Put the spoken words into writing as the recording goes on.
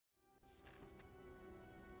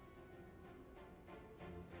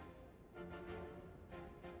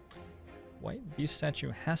White beast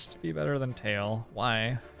statue has to be better than tail.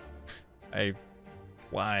 Why?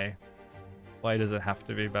 Why? Why does it have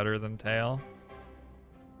to be better than tail?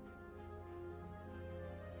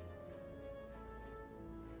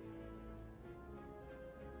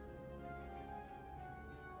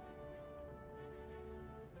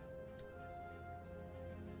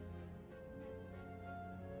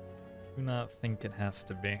 Do not think it has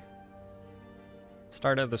to be.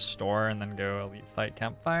 Start at the store and then go elite fight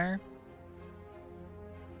campfire.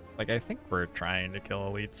 Like, I think we're trying to kill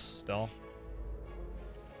elites still.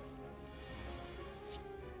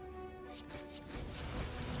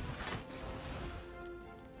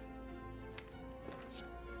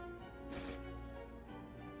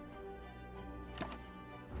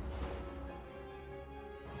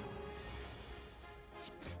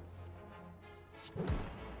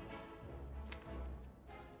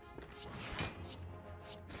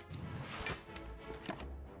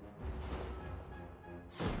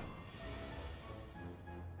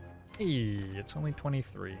 Hey, it's only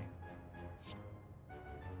 23.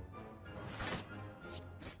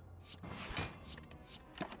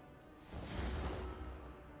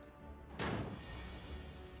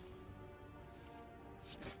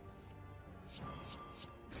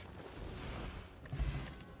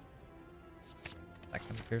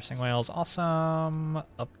 Second piercing whales, awesome.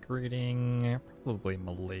 Upgrading probably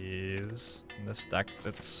malaise. In this deck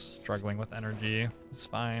that's struggling with energy is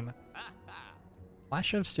fine.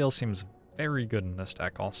 Flash of Steel seems very good in this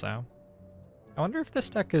deck also. I wonder if this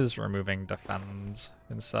deck is removing defends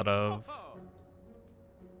instead of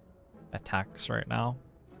attacks right now.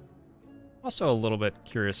 Also a little bit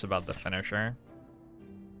curious about the finisher.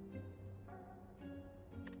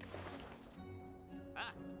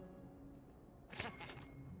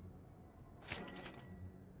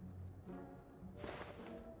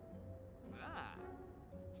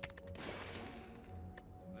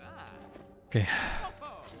 Okay.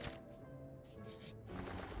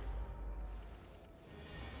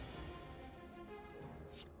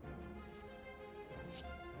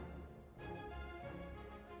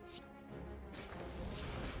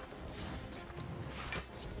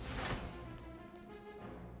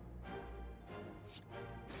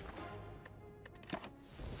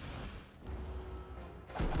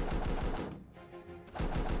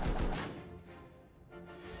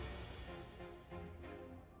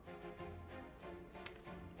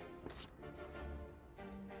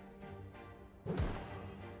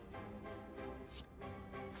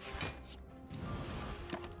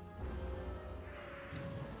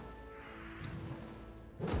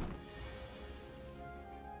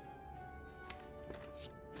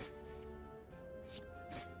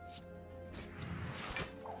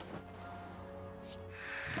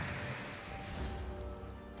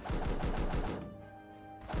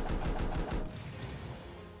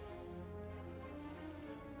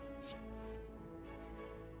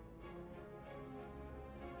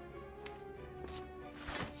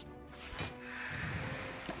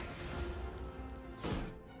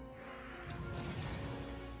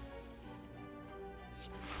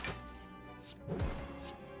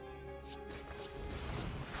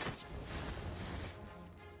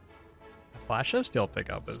 Flash of Steel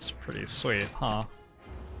pickup is pretty sweet, huh?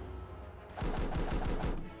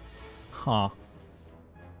 Huh.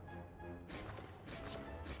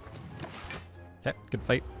 Okay, good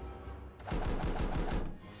fight.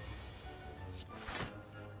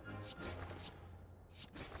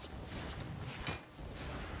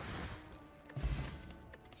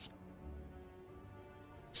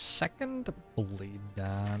 Second Blade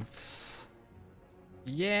Dance.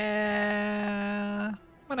 Yeah.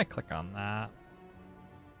 I'm gonna click on that.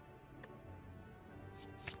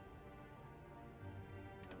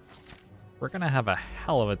 We're gonna have a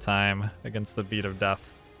hell of a time against the Beat of Death.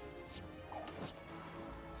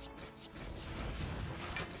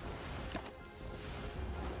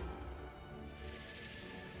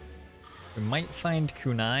 We might find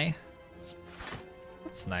kunai.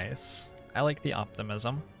 That's nice. I like the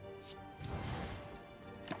optimism.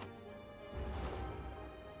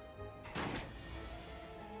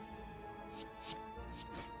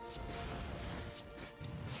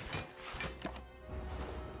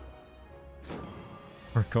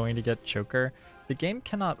 We're going to get Choker. The game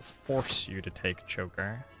cannot force you to take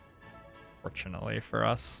Choker, fortunately for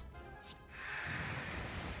us.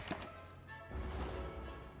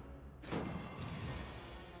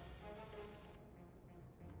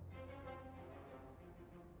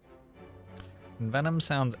 And Venom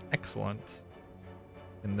sounds excellent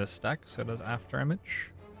in this deck, so does After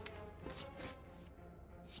Image.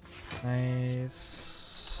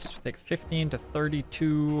 Nice. Take 15 to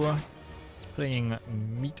 32. Putting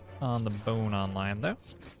meat on the bone online, though.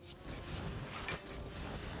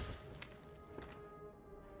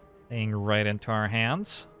 Playing right into our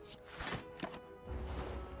hands.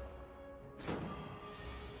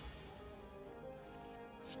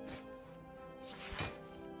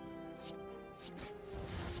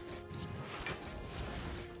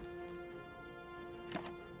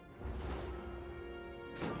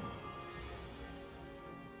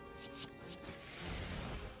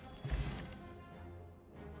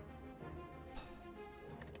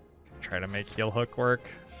 Try to make heal hook work.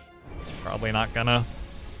 It's probably not gonna.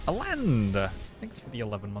 Alend! Thanks for the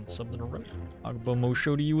 11 months sub in a row. Agbomo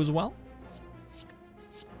show to you as well.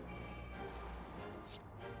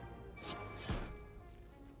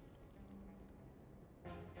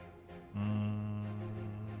 How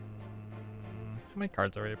many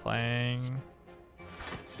cards are we playing?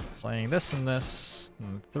 Playing this and this,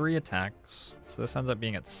 and 3 attacks. So this ends up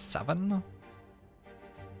being at 7.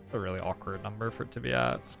 A really awkward number for it to be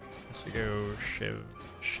at. So we go Shiv,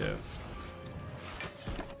 Shiv.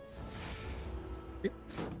 Yep.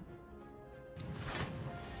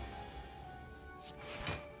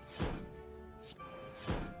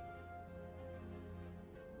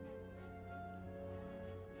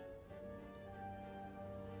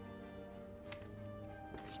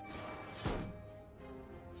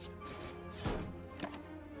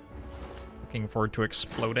 Looking forward to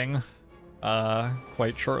exploding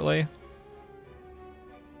quite shortly.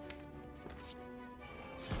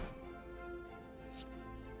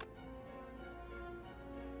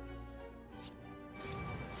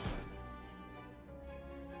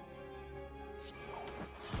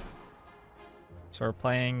 So we're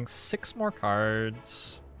playing 6 more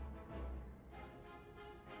cards.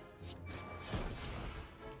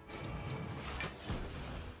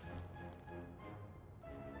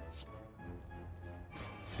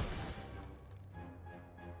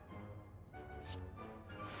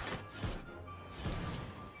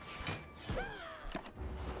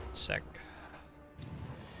 Sick.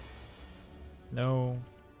 No.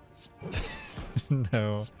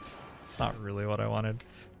 No. Not really what I wanted.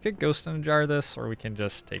 We could Ghost in a Jar this, or we can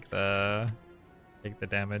just take the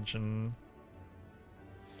damage and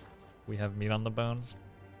we have meat on the bone.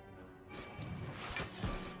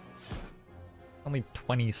 Only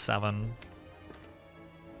 27.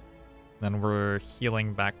 Then we're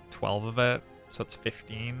healing back 12 of it, so it's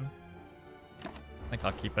 15. I think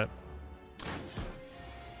I'll keep it.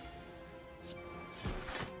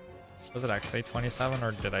 Was it actually 27,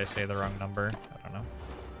 or did I say the wrong number? I don't know.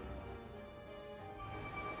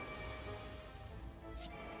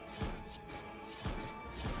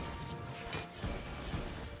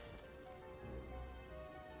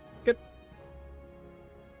 Good.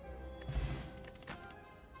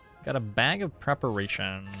 Got a bag of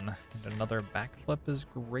preparation. And another backflip is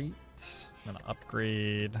great. I'm gonna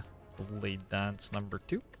upgrade Blade Dance number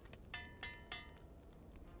 2.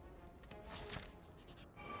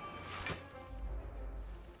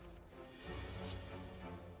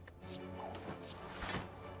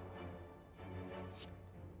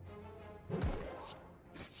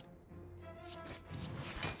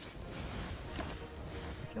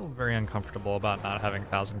 Very uncomfortable about not having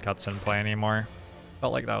 1000 Cuts in play anymore.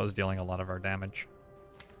 Felt like that was dealing a lot of our damage.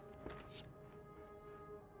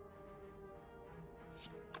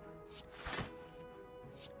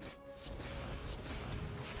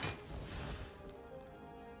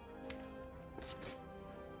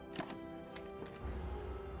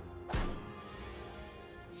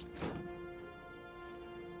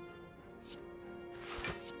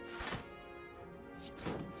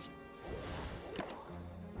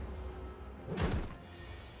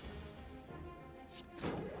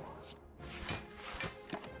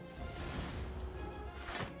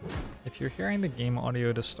 If you're hearing the game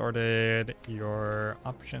audio distorted, your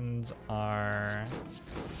options are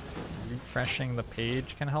refreshing the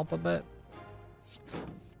page can help a bit.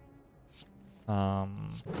 Or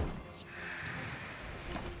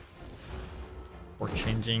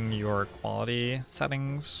changing your quality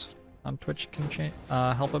settings on Twitch can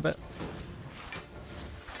help a bit.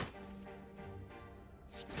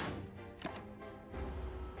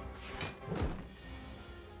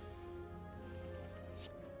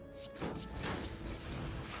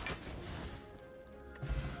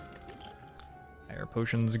 Higher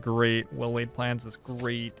Potion's great. Well-laid plans is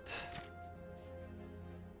great.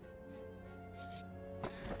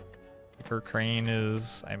 Paper Crane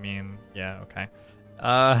is, I mean, yeah, okay.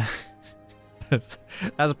 That's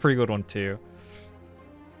a pretty good one too.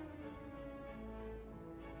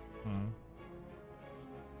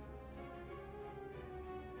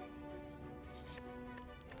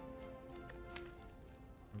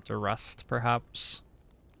 to rest, perhaps.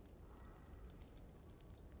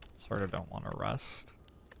 Sort of don't want to rest.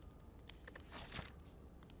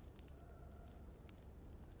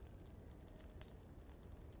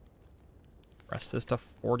 Rest is to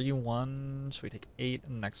 41, so we take 8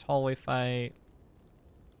 in the next hallway fight.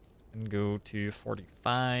 And go to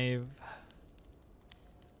 45.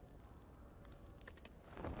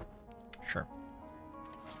 Sure.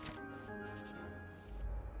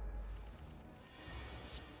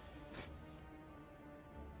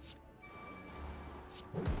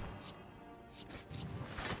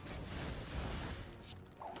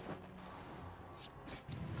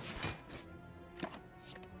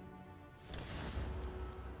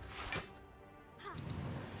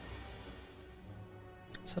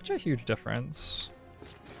 Such a huge difference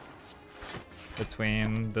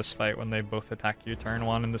between this fight when they both attack you turn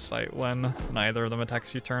 1 and this fight when neither of them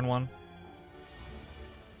attacks you turn 1.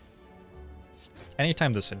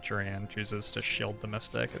 Anytime the Centurion chooses to shield the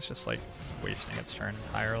Mystic, it's just like wasting its turn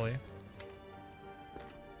entirely.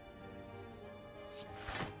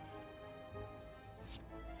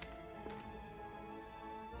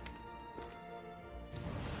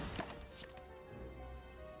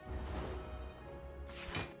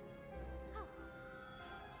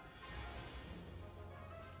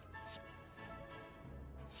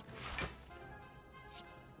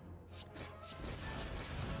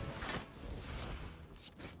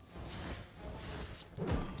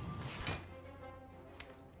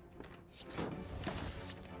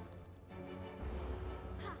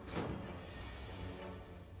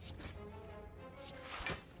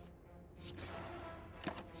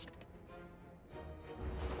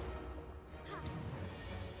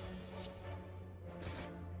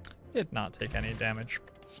 Did not take any damage.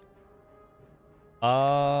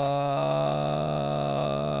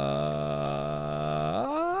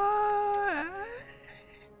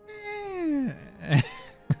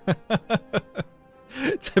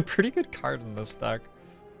 It's a pretty good card in this deck.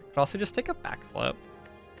 Could also just take a backflip.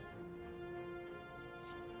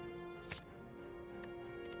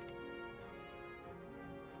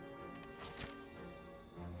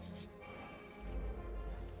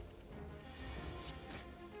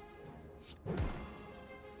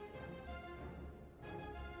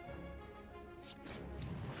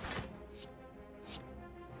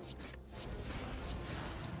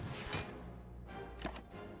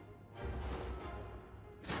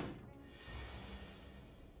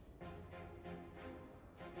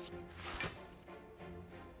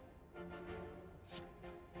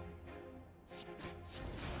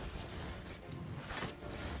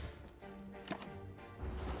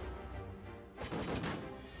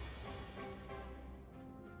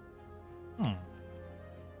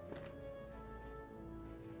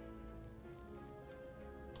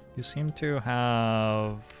 You seem to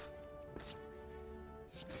have...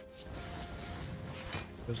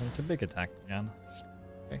 Goes into big attack again.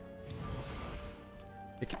 Okay.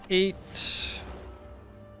 Take 8.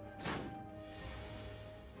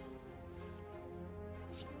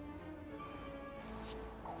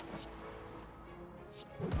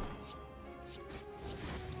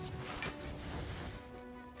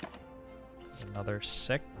 Another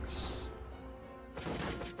 6.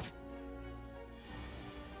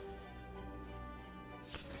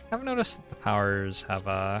 I've noticed that the powers have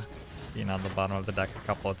been on the bottom of the deck a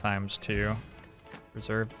couple of times too.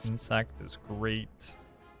 Reserved Insect is great.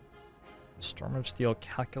 Storm of Steel,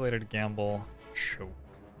 Calculated Gamble, Choke.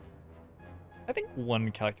 I think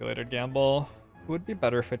one Calculated Gamble would be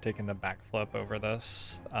better if I'd taken the backflip over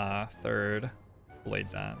this third Blade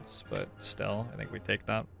Dance, but still, I think we take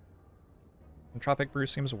that. Entropic Brew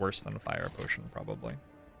seems worse than Fire Potion, probably.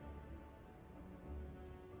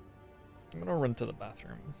 I'm gonna run to the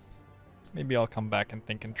bathroom. Maybe I'll come back and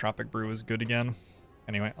think Entropic Brew is good again.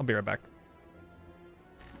 Anyway, I'll be right back.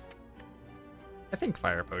 I think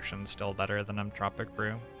Fire Potion's still better than Entropic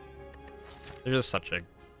Brew. There's just such a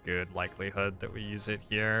good likelihood that we use it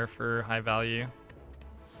here for high value.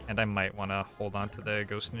 And I might want to hold on to the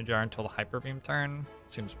Ghost in a Jar until the Hyper Beam turn.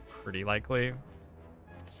 Seems pretty likely.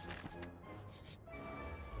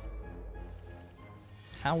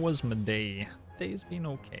 How was my day? Day's been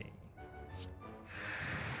okay.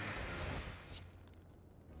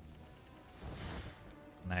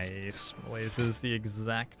 Nice. Blaze is the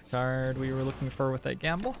exact card we were looking for with that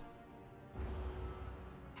gamble.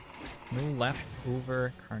 No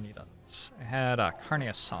leftover Carnitas. I had a Carne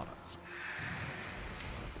Asada.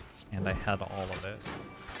 And I had all of it.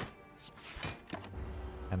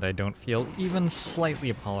 And I don't feel even slightly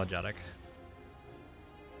apologetic.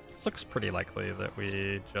 Looks pretty likely that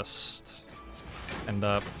we just end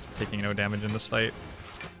up taking no damage in this fight.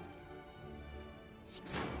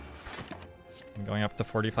 I'm going up to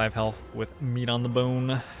 45 health with meat on the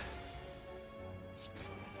bone.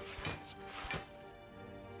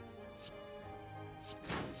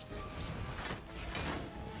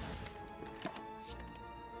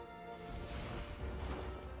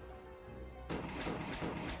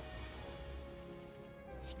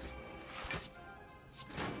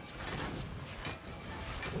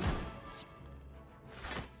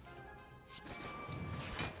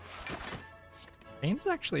 Bane's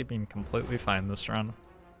actually been completely fine this run.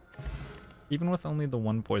 Even with only the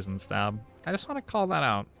one poison stab. I just want to call that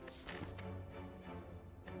out.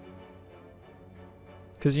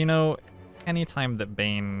 Because, you know, anytime that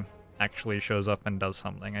Bane actually shows up and does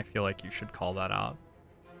something, I feel like you should call that out.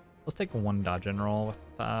 Let's take one dodge and roll with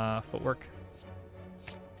footwork.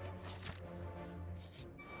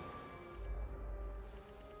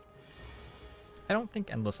 I don't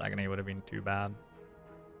think Endless Agony would have been too bad.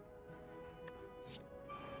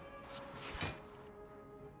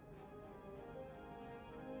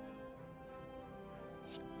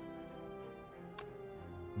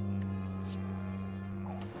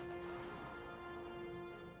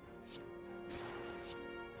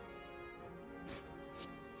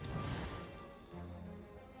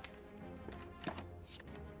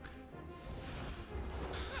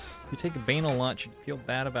 You take Bane a lot, should feel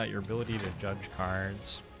bad about your ability to judge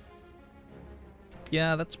cards.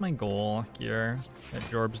 Yeah, that's my goal here at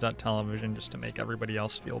Jorbs.television, just to make everybody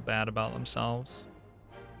else feel bad about themselves.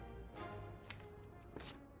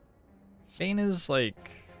 Bane is,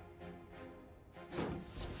 like,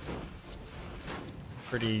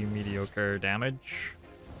 pretty mediocre damage.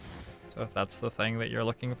 So if that's the thing that you're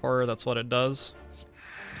looking for, that's what it does.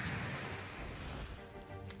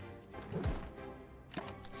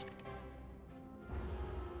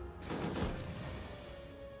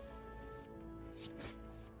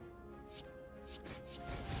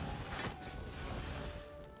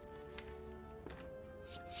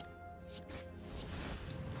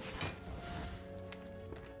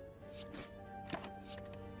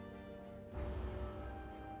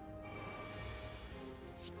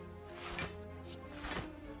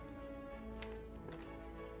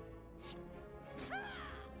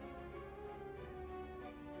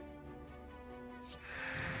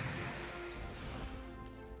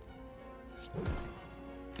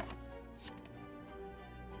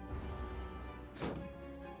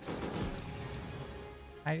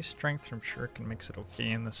 High strength from Shuriken makes it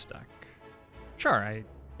okay in this deck. Sure,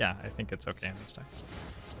 yeah, I think it's okay in this deck.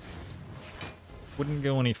 Wouldn't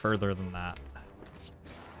go any further than that.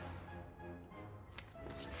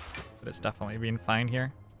 But it's definitely been fine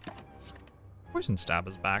here. Poison Stab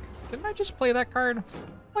is back. Didn't I just play that card?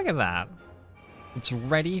 Look at that. It's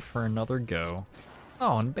ready for another go.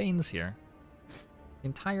 Oh, and Bane's here. The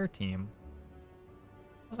entire team.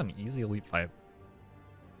 That was an easy elite fight.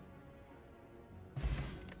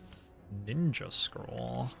 Ninja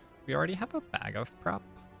Scroll. We already have a bag of prep.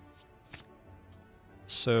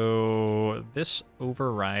 So this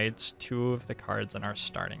overrides 2 of the cards in our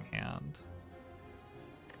starting hand.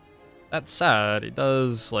 That said, it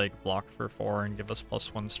does like block for 4 and give us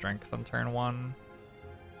 +1 strength on turn 1.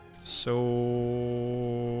 So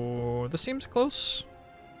this seems close.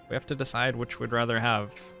 We have to decide which we'd rather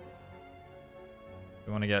have. Do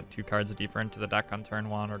we want to get 2 cards deeper into the deck on turn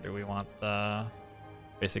 1, or do we want the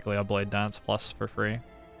basically a Blade Dance plus for free?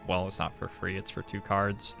 Well, it's not for free, it's for 2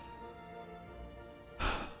 cards. I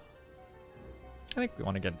think we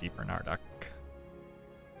want to get deeper in our deck.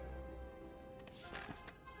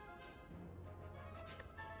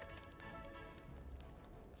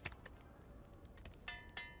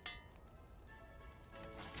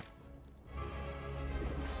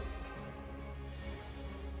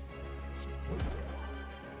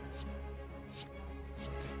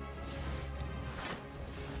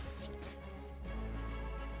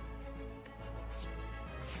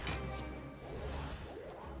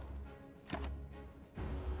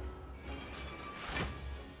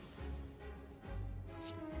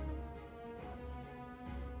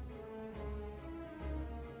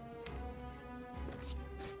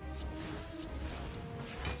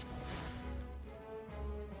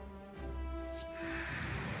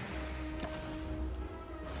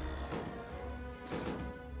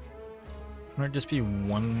 Might just be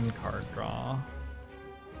 1 card draw.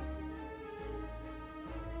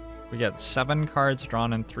 We get 7 cards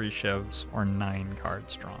drawn in 3 shivs, or 9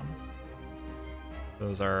 cards drawn.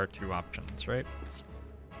 Those are our 2 options, right?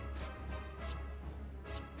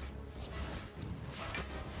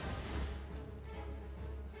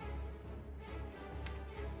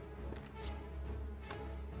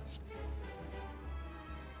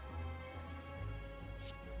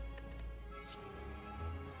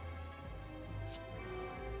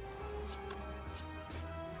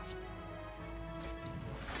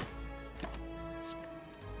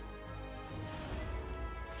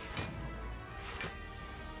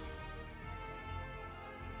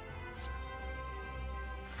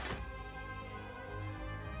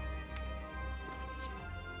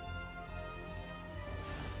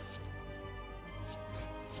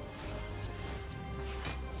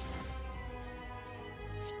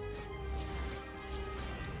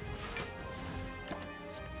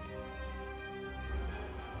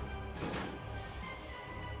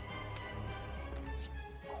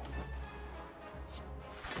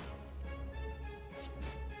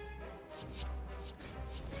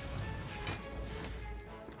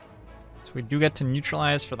 So we do get to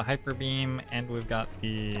neutralize for the Hyper Beam, and we've got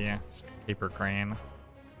the Paper Crane.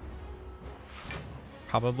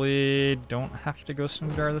 Probably don't have to go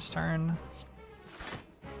Snoomjar this turn.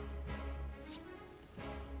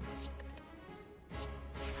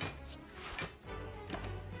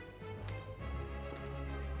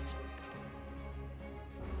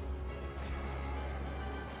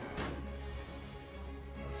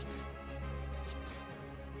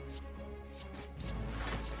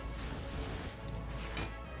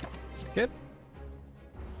 Good.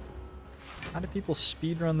 How do people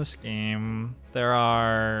speedrun this game? There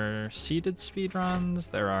are seeded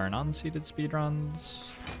speedruns, there are non-seeded speedruns.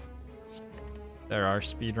 There are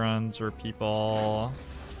speedruns where people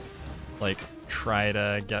like try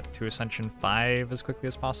to get to Ascension 5 as quickly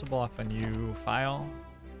as possible off a new file.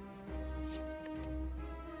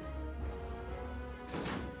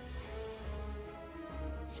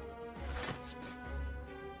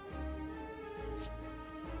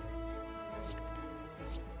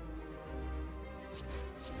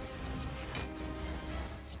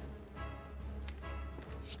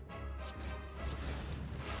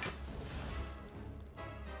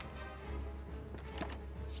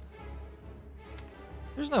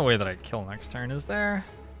 There's no way that I kill next turn, is there?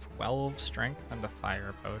 12 strength and a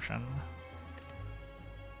fire potion.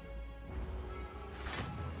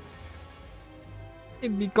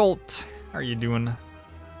 Hey, Colt, how are you doing?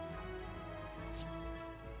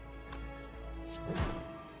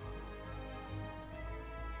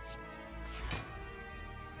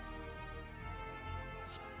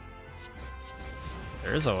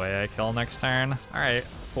 There's a way I kill next turn. Alright,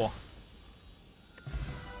 cool.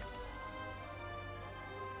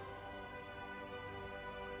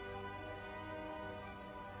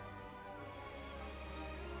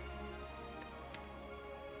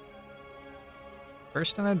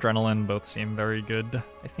 Burst and Adrenaline both seem very good.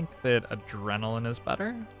 I think that Adrenaline is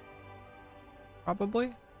better.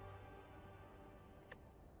 Probably.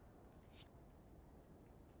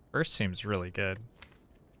 Burst seems really good.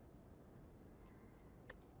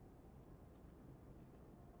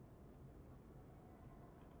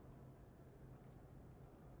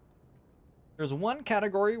 There's one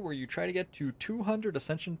category where you try to get to 200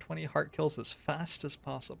 Ascension 20 heart kills as fast as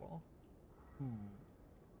possible.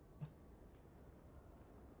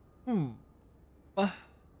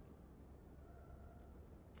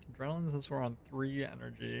 Adrenaline says we're on 3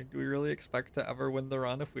 energy. Do we really expect to ever win the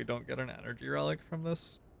run if we don't get an energy relic from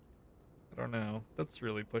this? I don't know. That's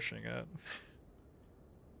really pushing it.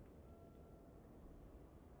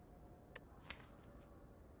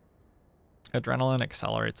 Adrenaline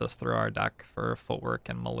accelerates us through our deck for footwork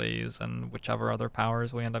and malaise and whichever other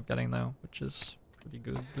powers we end up getting though, which is pretty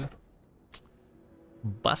good.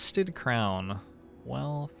 Busted Crown.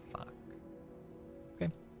 Well, fuck.